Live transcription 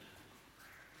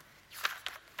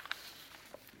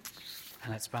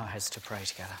And let's bow our heads to pray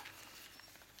together.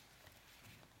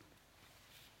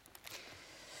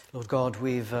 Lord God,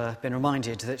 we've been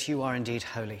reminded that you are indeed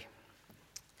holy.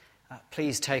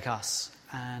 Please take us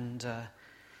and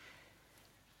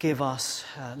give us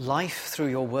life through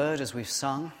your word as we've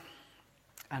sung,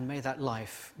 and may that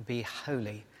life be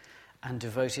holy and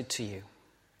devoted to you.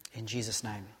 In Jesus'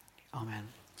 name, amen.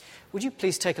 Would you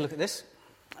please take a look at this?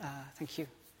 Thank you,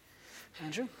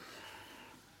 Andrew.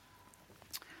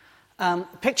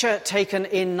 Picture taken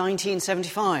in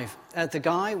 1975. The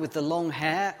guy with the long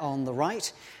hair on the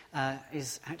right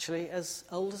is actually as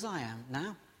old as I am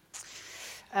now.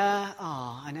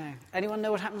 I know. Anyone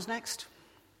know what happens next?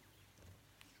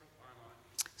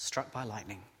 Struck by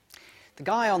lightning. The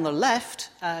guy on the left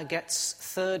gets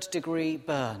third-degree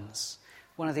burns.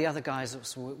 One of the other guys that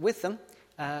was with them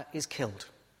is killed.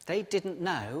 They didn't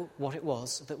know what it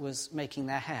was that was making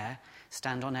their hair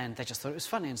stand on end. They just thought it was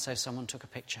funny, and so someone took a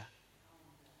picture.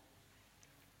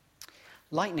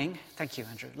 Lightning, thank you,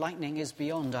 Andrew, lightning is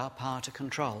beyond our power to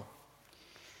control.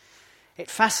 It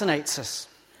fascinates us.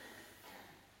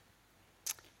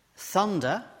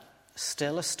 Thunder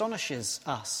still astonishes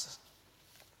us.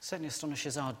 Certainly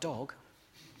astonishes our dog.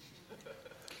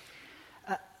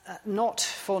 Not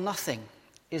for nothing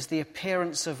is the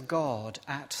appearance of God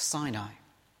at Sinai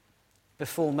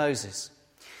before Moses,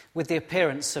 with the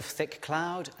appearance of thick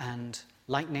cloud and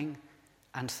lightning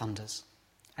and thunders.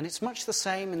 And it's much the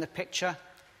same in the picture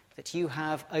that you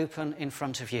have open in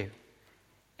front of you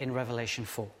in Revelation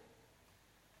 4.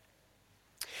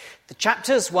 The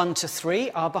chapters 1 to 3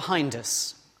 are behind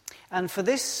us. And for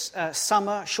this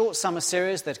short summer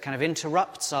series that kind of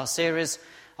interrupts our series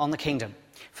on the kingdom,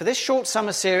 for this short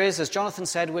summer series, as Jonathan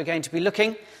said, we're going to be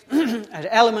looking at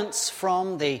elements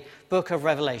from the book of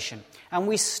Revelation. And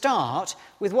we start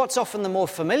with what's often the more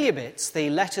familiar bits, the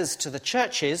letters to the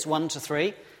churches, 1 to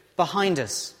 3, behind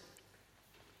us.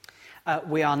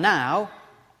 We are now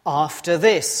after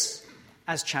this,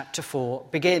 as chapter 4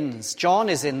 begins. John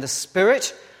is in the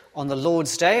Spirit on the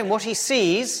Lord's Day, and what he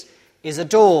sees is a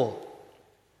door.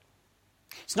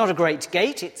 It's not a great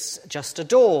gate, it's just a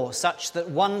door, such that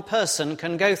one person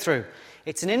can go through.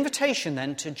 It's an invitation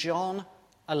then to John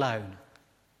alone.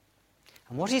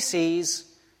 And what he sees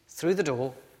through the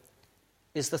door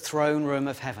is the throne room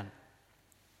of heaven.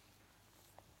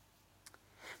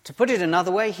 To put it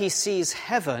another way, he sees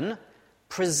heaven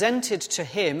presented to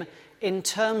him in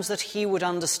terms that he would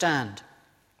understand.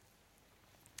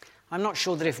 I'm not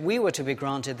sure that if we were to be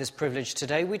granted this privilege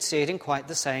today, we'd see it in quite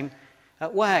the same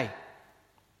way.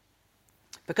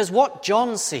 Because what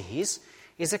John sees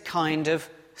is a kind of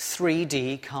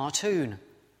 3D cartoon.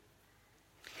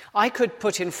 I could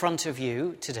put in front of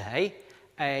you today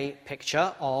a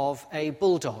picture of a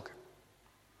bulldog.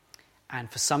 And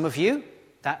for some of you,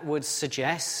 that would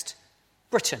suggest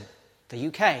Britain, the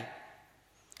UK.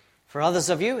 For others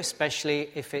of you, especially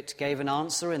if it gave an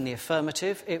answer in the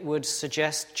affirmative, it would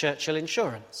suggest Churchill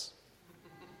Insurance.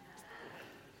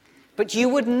 But you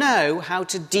would know how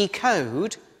to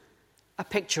decode a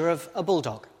picture of a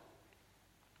bulldog.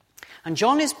 And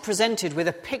John is presented with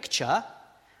a picture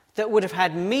that would have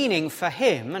had meaning for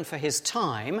him and for his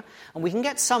time, and we can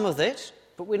get some of it,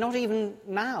 but we're not even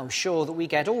now sure that we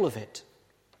get all of it.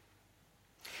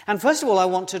 And first of all, I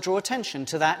want to draw attention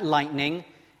to that lightning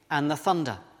and the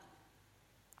thunder.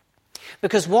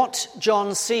 Because what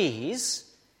John sees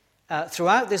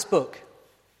throughout this book,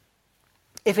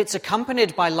 if it's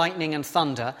accompanied by lightning and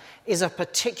thunder, is a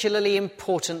particularly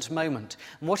important moment.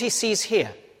 And what he sees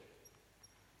here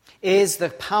is the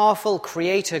powerful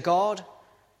Creator God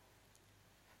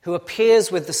who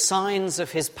appears with the signs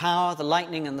of his power, the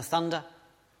lightning and the thunder.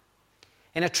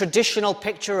 In a traditional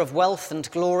picture of wealth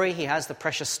and glory, he has the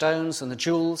precious stones and the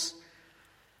jewels.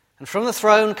 And from the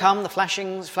throne come the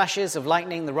flashes of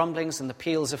lightning, the rumblings and the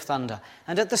peals of thunder.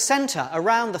 And at the centre,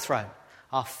 around the throne,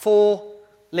 are 4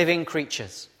 living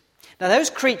creatures. Now those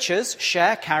creatures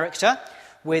share character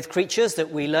with creatures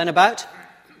that we learn about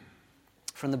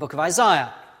from the book of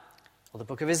Isaiah or the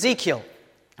book of Ezekiel.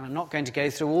 And I'm not going to go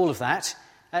through all of that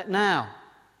now.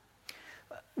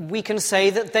 We can say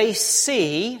that they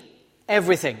see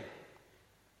everything.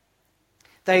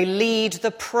 They lead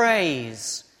the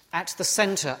praise at the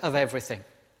centre of everything,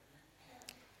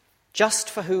 just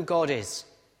for who God is.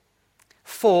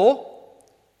 4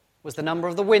 was the number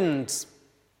of the winds.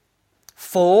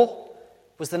 4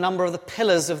 was the number of the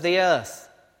pillars of the earth.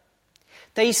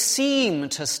 They seem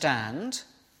to stand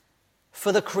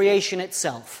for the creation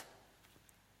itself,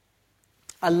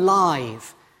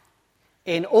 alive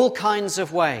in all kinds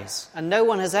of ways. And no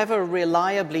one has ever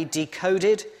reliably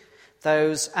decoded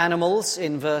those animals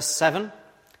in verse 7,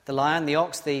 the lion, the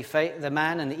ox, the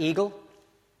man, and the eagle.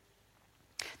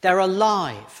 They're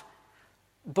alive,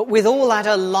 but with all that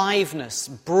aliveness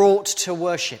brought to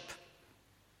worship.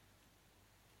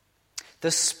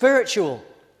 The spiritual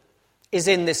is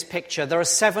in this picture. There are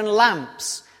 7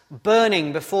 lamps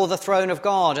burning before the throne of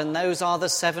God, and those are the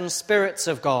 7 spirits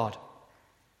of God.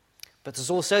 But there's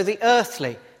also the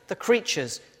earthly, the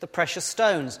creatures, the precious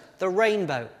stones, the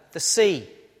rainbow, the sea.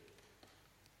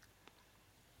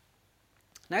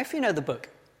 Now, if you know the book,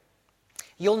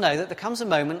 you'll know that there comes a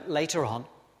moment later on,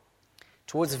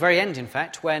 towards the very end, in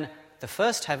fact, when the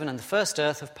first heaven and the first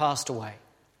earth have passed away.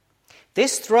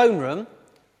 This throne room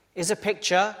is a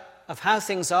picture of how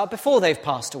things are before they've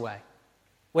passed away,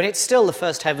 when it's still the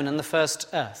first heaven and the first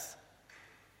earth.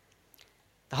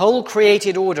 The whole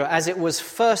created order as it was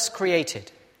first created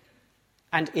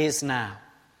and is now.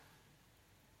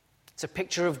 It's a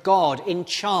picture of God in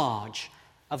charge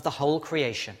of the whole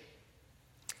creation.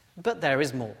 But there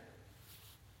is more.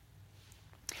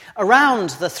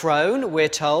 Around the throne, we're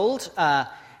told, let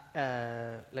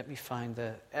me find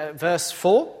the verse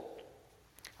 4,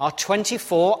 are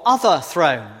 24 other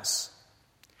thrones.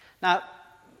 Now,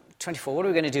 24, what are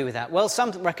we going to do with that? Well,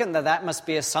 some reckon that must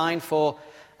be a sign for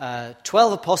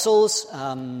 12 apostles,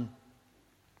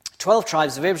 12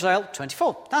 tribes of Israel,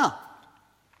 24.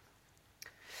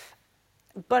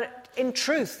 But in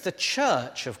truth, the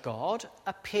church of God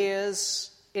appears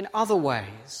in other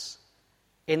ways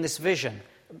in this vision,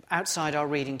 outside our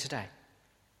reading today.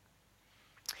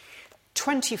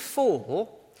 24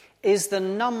 is the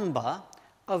number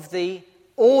of the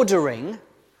ordering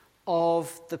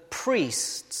of the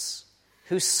priests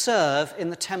who serve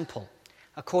in the temple,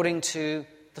 according to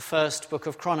the first book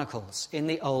of Chronicles in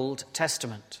the Old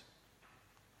Testament.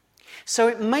 So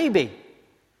it may be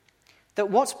that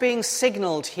what's being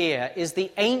signalled here is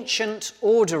the ancient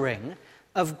ordering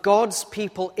of God's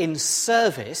people in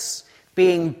service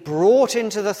being brought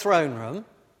into the throne room,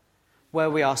 where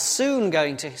we are soon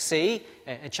going to see,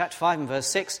 in chapter 5 and verse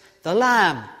 6, the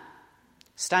Lamb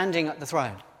standing at the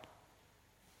throne.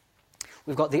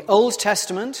 We've got the Old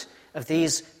Testament of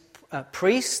these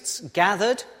priests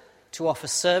gathered to offer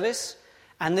service,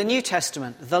 and the New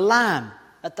Testament, the Lamb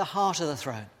at the heart of the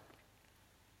throne.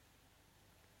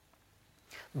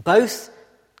 Both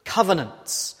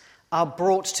covenants are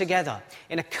brought together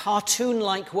in a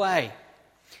cartoon-like way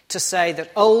to say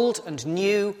that old and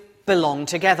new belong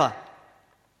together.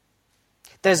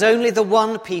 There's only the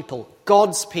one people,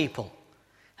 God's people,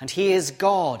 and he is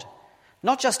God,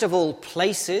 not just of all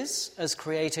places as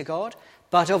creator God,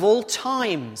 but of all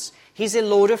times. He's a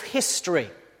Lord of history.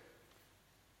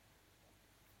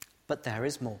 But there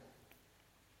is more.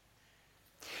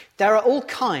 There are all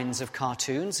kinds of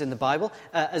cartoons in the Bible.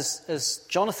 As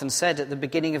Jonathan said at the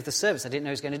beginning of the service, I didn't know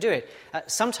he was going to do it,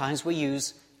 sometimes we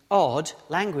use odd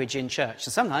language in church,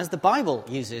 and sometimes the Bible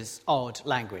uses odd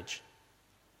language.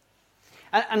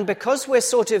 And because we're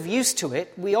sort of used to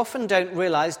it, we often don't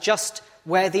realise just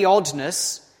where the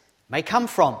oddness may come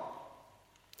from.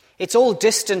 It's all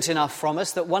distant enough from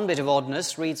us that one bit of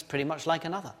oddness reads pretty much like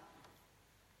another.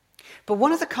 But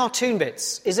one of the cartoon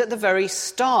bits is at the very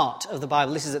start of the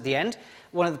Bible. This is at the end.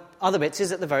 One of the other bits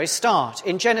is at the very start,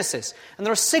 in Genesis. And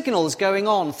there are signals going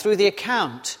on through the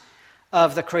account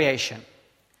of the creation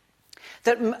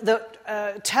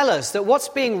that tell us that what's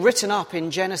being written up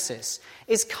in Genesis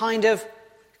is kind of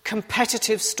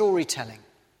competitive storytelling.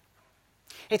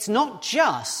 It's not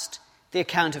just the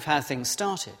account of how things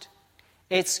started.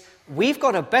 It's, we've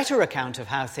got a better account of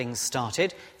how things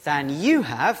started than you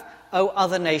have, O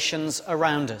other nations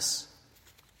around us.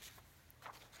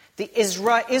 The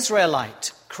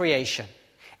Israelite creation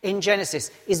in Genesis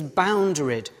is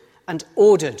boundaried and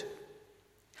ordered,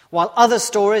 while other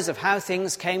stories of how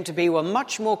things came to be were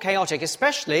much more chaotic,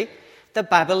 especially the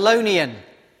Babylonian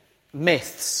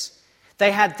myths.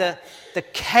 They had the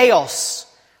chaos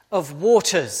of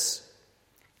waters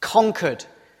conquered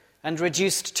and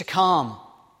reduced to calm.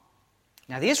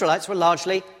 Now, the Israelites were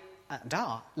largely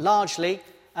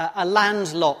a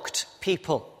landlocked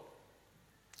people.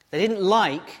 They didn't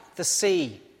like the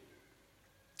sea.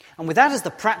 And with that as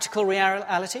the practical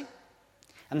reality,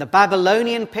 and the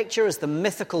Babylonian picture as the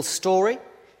mythical story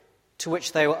to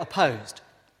which they were opposed,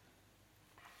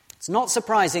 it's not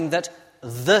surprising that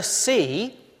the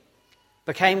sea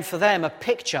became for them a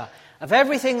picture of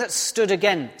everything that stood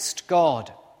against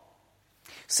God.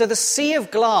 So the sea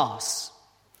of glass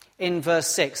in verse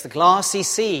 6, the glassy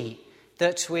sea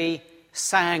that we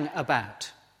sang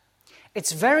about,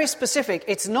 it's very specific.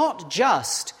 It's not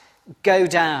just go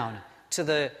down to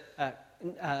the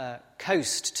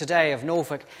coast today of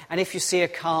Norfolk, and if you see a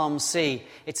calm sea,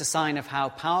 it's a sign of how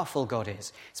powerful God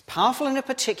is. It's powerful in a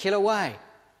particular way.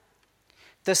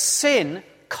 The sin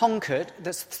conquered,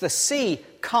 the sea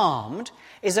calmed,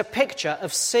 is a picture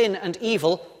of sin and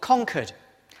evil conquered,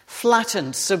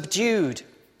 flattened, subdued.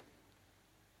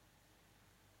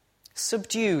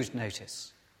 Subdued,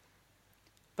 notice,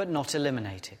 but not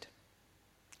eliminated.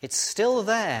 It's still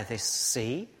there, this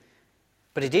sea,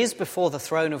 but it is before the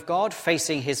throne of God,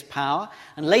 facing his power,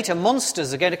 and later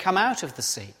monsters are going to come out of the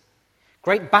sea.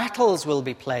 Great battles will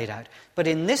be played out, but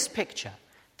in this picture,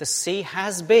 the sea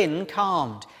has been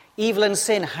calmed. Evil and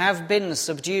sin have been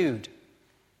subdued.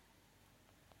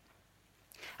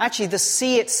 Actually, the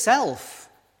sea itself,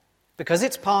 because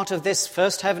it's part of this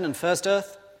first heaven and first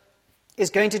earth, is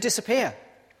going to disappear.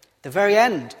 The very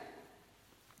end,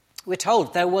 we're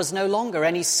told there was no longer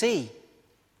any sea.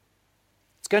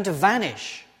 It's going to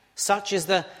vanish. Such is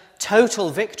the total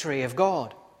victory of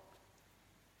God.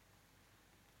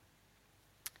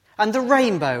 And the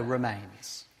rainbow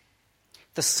remains.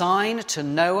 The sign to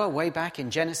Noah, way back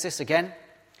in Genesis again,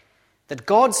 that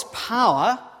God's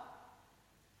power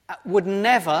would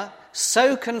never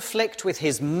so conflict with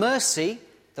his mercy,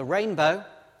 the rainbow,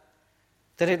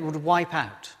 that it would wipe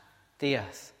out the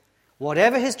earth.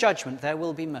 Whatever his judgment, there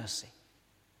will be mercy.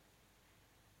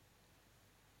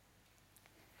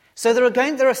 So there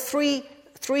are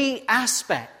three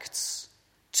aspects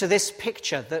to this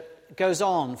picture that goes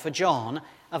on for John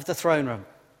of the throne room.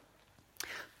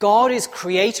 God is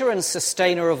creator and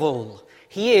sustainer of all.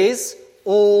 He is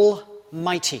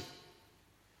almighty.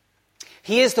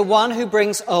 He is the one who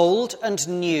brings old and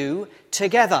new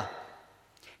together.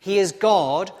 He is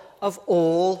God of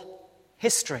all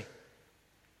history.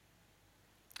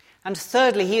 And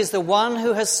thirdly, he is the one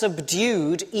who has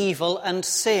subdued evil and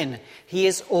sin. He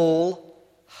is all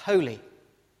holy.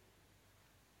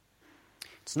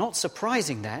 It's not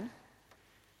surprising then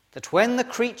that when the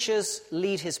creatures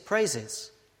lead his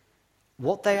praises,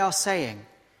 what they are saying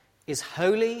is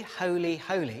holy, holy,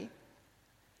 holy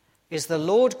is the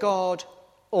Lord God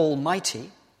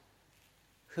Almighty,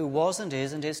 who was and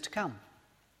is to come.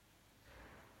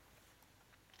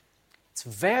 It's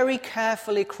very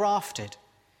carefully crafted,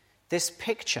 this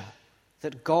picture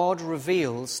that God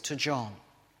reveals to John.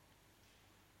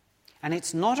 And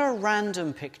it's not a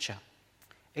random picture.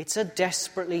 It's a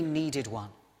desperately needed one.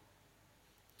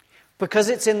 Because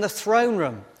it's in the throne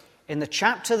room, in the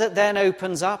chapter that then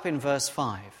opens up in verse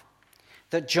 5,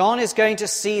 that John is going to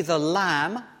see the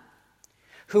Lamb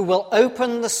who will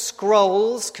open the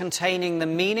scrolls containing the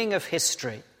meaning of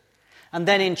history, and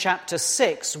then in chapter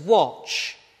 6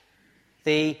 watch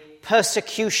the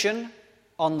persecution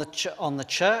on the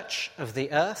church of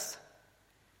the earth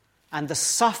and the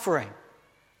suffering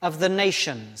of the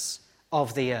nations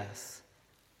of the earth.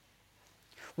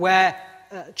 Where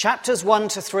chapters 1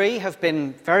 to 3 have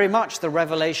been very much the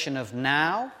revelation of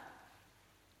now,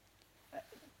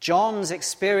 John's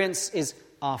experience is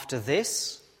after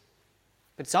this,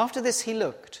 but it's after this he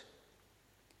looked.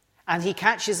 And he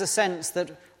catches a sense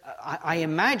that, I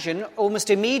imagine,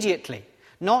 almost immediately,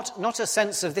 not a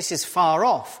sense of this is far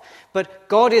off, but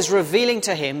God is revealing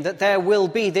to him that there will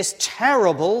be this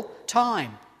terrible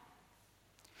time.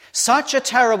 Such a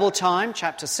terrible time,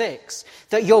 chapter 6,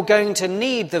 that you're going to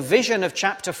need the vision of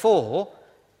chapter 4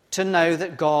 to know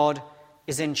that God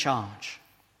is in charge.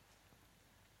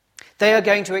 They are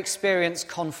going to experience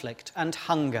conflict and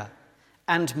hunger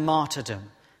and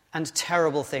martyrdom and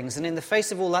terrible things. And in the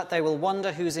face of all that, they will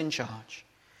wonder who's in charge.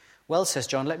 Well, says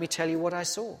John, let me tell you what I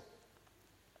saw.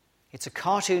 It's a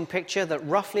cartoon picture that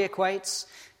roughly equates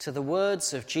to the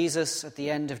words of Jesus at the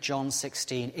end of John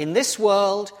 16. In this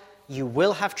world, you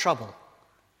will have trouble,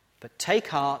 but take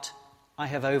heart, I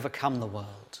have overcome the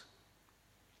world.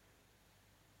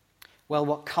 Well,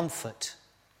 what comfort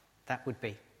that would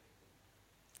be.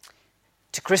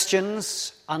 To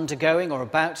Christians undergoing or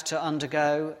about to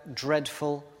undergo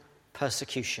dreadful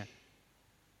persecution.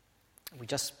 We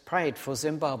just prayed for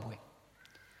Zimbabwe.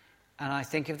 And I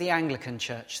think of the Anglican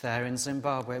Church there in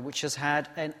Zimbabwe, which has had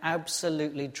an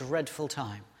absolutely dreadful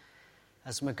time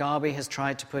as Mugabe has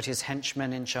tried to put his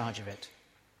henchmen in charge of it.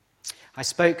 I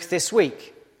spoke this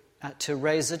week to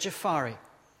Reza Jafari,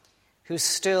 who's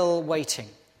still waiting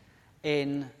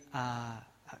in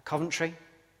Coventry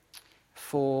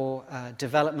for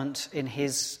development in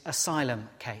his asylum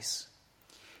case.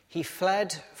 He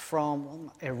fled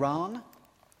from Iran,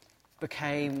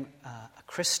 became a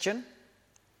Christian,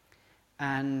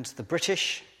 and the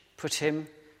British put him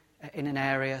in an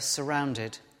area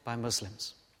surrounded by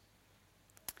Muslims.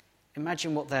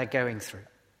 Imagine what they're going through.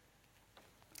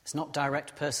 It's not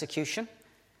direct persecution,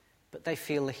 but they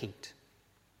feel the heat.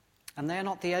 And they are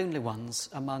not the only ones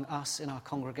among us in our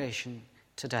congregation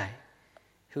today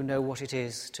who know what it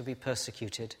is to be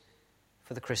persecuted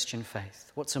for the Christian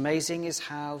faith. What's amazing is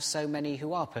how so many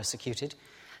who are persecuted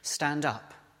stand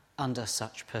up under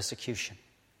such persecution.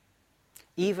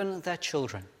 Even their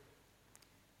children,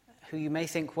 who you may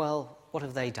think, well, what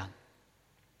have they done?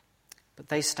 But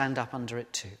they stand up under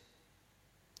it too.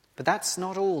 But that's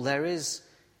not all. There is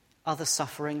other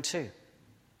suffering too.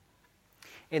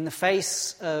 In the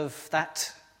face of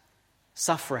that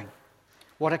suffering,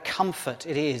 what a comfort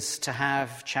it is to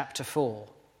have chapter 4.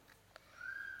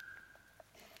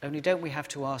 Only don't we have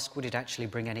to ask, would it actually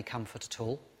bring any comfort at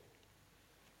all?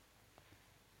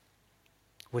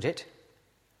 Would it?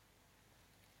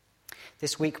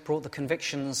 This week brought the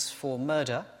convictions for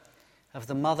murder of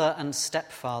the mother and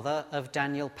stepfather of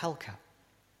Daniel Pelka,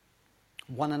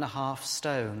 1.5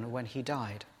 stone when he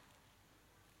died.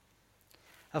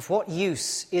 Of what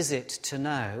use is it to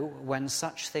know, when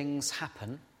such things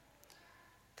happen,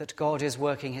 that God is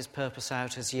working his purpose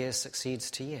out as year succeeds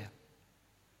to year?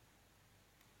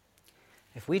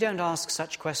 If we don't ask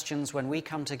such questions when we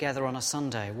come together on a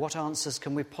Sunday, what answers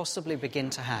can we possibly begin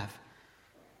to have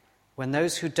when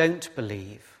those who don't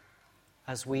believe,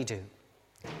 as we do,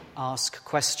 ask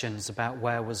questions about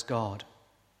where was God?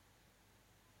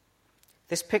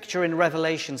 This picture in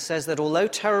Revelation says that although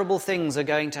terrible things are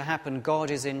going to happen,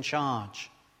 God is in charge.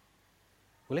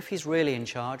 Well, if he's really in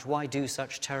charge, why do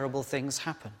such terrible things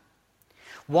happen?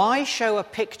 Why show a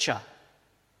picture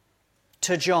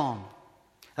to John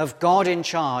of God in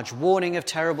charge, warning of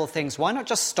terrible things? Why not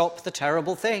just stop the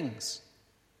terrible things?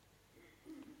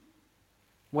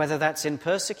 Whether that's in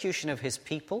persecution of his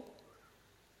people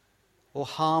or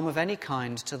harm of any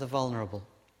kind to the vulnerable.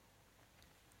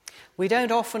 We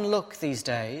don't often look these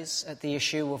days at the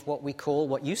issue of what we call,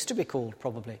 what used to be called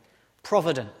probably,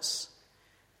 providence,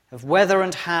 of whether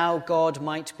and how God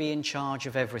might be in charge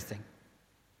of everything.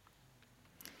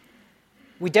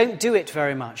 We don't do it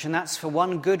very much, and that's for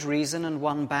one good reason and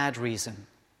one bad reason.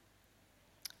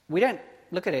 We don't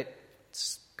look at it,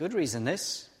 it's good reason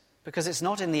this, because it's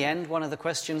not in the end one of the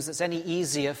questions that's any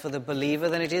easier for the believer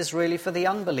than it is really for the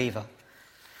unbeliever.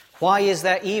 Why is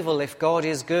there evil if God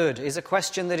is good? Is a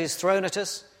question that is thrown at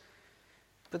us.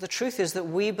 But the truth is that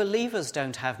we believers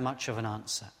don't have much of an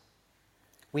answer.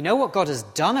 We know what God has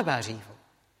done about evil,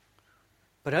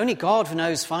 but only God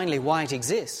knows finally why it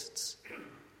exists.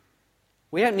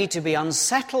 We don't need to be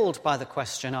unsettled by the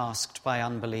question asked by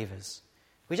unbelievers.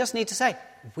 We just need to say,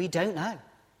 we don't know.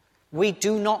 We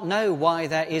do not know why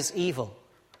there is evil.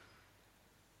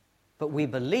 But we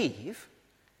believe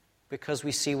because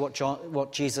we see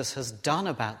what Jesus has done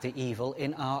about the evil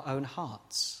in our own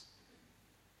hearts.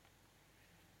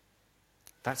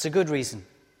 That's a good reason.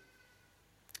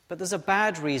 But there's a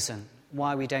bad reason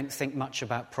why we don't think much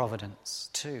about providence,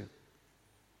 too.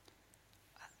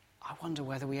 I wonder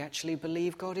whether we actually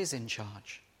believe God is in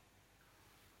charge.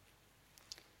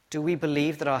 Do we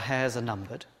believe that our hairs are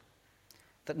numbered?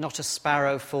 That not a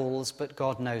sparrow falls, but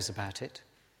God knows about it?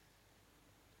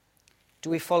 Do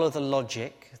we follow the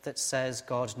logic that says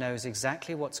God knows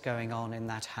exactly what's going on in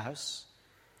that house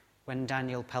when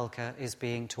Daniel Pelka is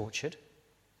being tortured?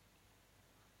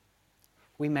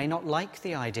 We may not like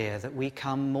the idea that we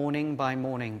come morning by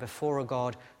morning before a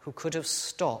God who could have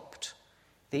stopped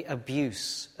the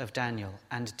abuse of Daniel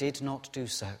and did not do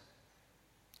so.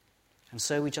 And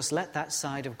so we just let that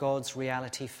side of God's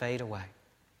reality fade away.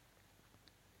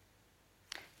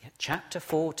 Yet chapter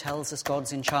 4 tells us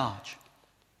God's in charge.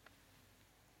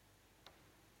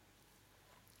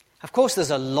 Of course, there's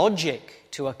a logic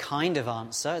to a kind of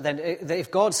answer. That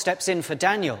if God steps in for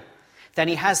Daniel, then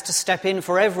he has to step in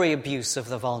for every abuse of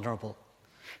the vulnerable.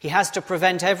 He has to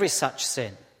prevent every such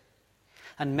sin.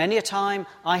 And many a time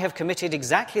I have committed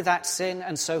exactly that sin,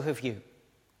 and so have you.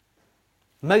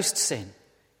 Most sin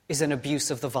is an abuse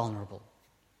of the vulnerable.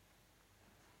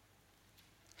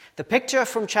 The picture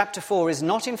from chapter 4 is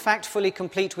not in fact fully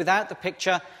complete without the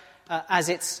picture as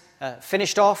it's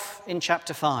finished off in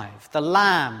chapter 5. The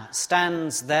Lamb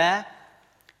stands there,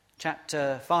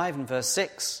 chapter 5 and verse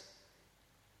 6,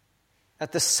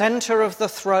 at the center of the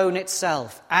throne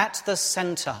itself, at the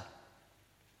center,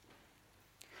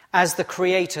 as the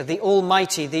Creator, the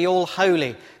Almighty, the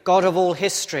All-Holy, God of all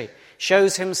history,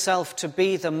 shows himself to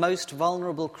be the most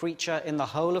vulnerable creature in the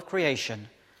whole of creation,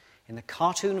 in the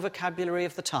cartoon vocabulary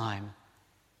of the time,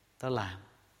 the Lamb.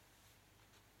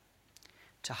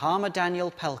 To harm a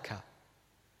Daniel Pelka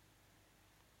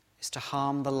is to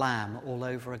harm the Lamb all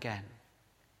over again.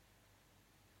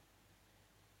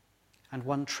 And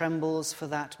one trembles for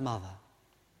that mother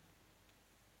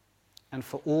and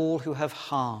for all who have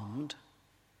harmed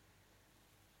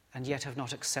and yet have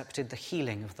not accepted the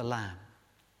healing of the Lamb.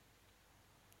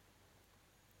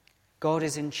 God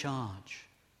is in charge,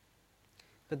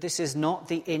 but this is not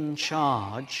the in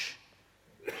charge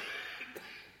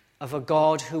of a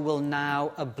God who will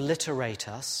now obliterate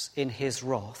us in his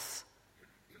wrath,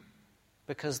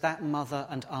 because that mother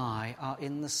and I are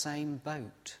in the same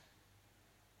boat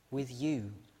with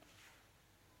you.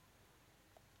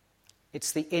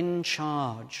 It's the in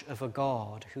charge of a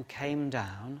God who came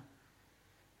down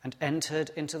and entered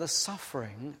into the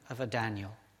suffering of a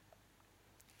Daniel,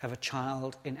 of a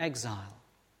child in exile,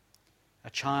 a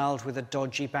child with a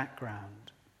dodgy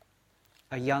background,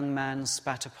 a young man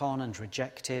spat upon and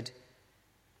rejected,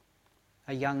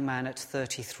 a young man at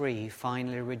 33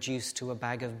 finally reduced to a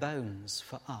bag of bones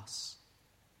for us.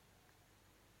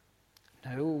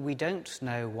 No, we don't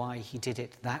know why he did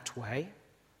it that way,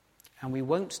 and we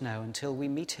won't know until we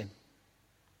meet him.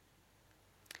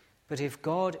 But if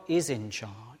God is in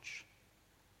charge,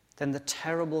 then the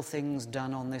terrible things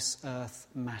done on this earth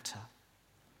matter.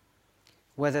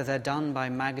 Whether they're done by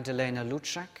Magdalena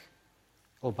Luczak,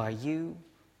 or by you,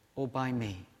 or by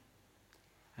me.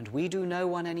 And we do no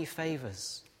one any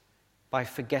favours by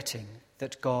forgetting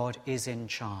that God is in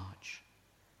charge.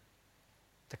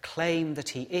 The claim that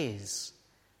he is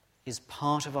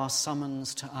part of our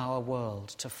summons to our world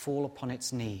to fall upon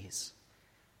its knees,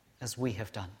 as we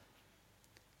have done,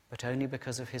 but only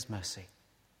because of his mercy.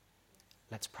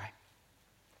 Let's pray.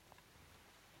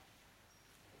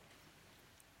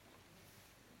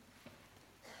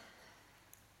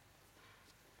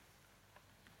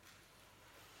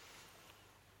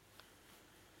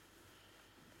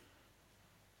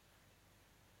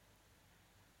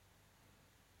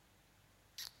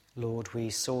 Lord, we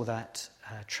saw that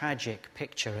tragic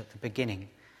picture at the beginning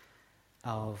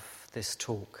of this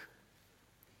talk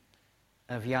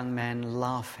of young men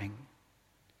laughing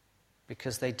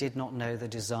because they did not know the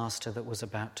disaster that was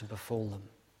about to befall them.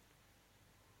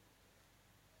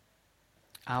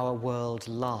 Our world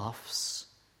laughs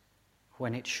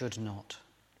when it should not.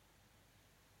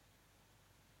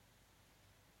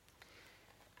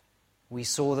 We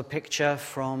saw the picture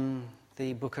from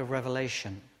the book of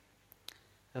Revelation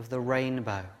of the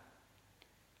rainbow,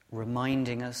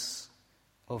 reminding us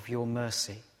of your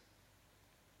mercy.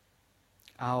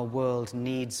 Our world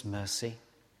needs mercy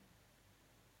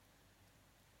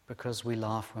because we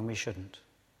laugh when we shouldn't.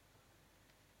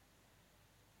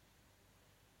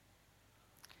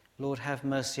 Lord, have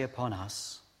mercy upon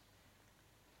us,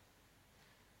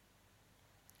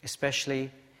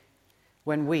 especially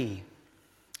when we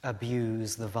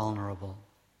abuse the vulnerable.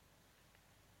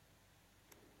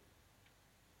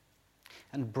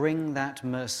 And bring that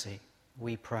mercy,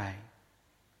 we pray,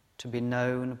 to be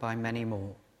known by many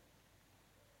more.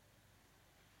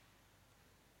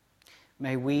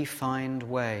 May we find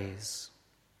ways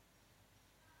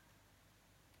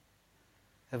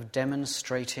of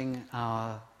demonstrating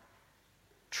our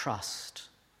trust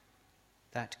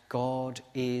that God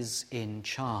is in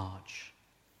charge.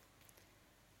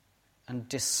 And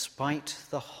despite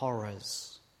the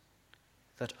horrors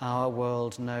that our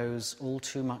world knows all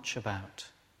too much about,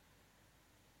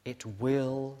 it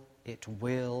will be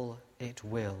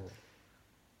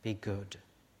good.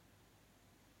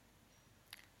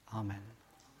 Amen.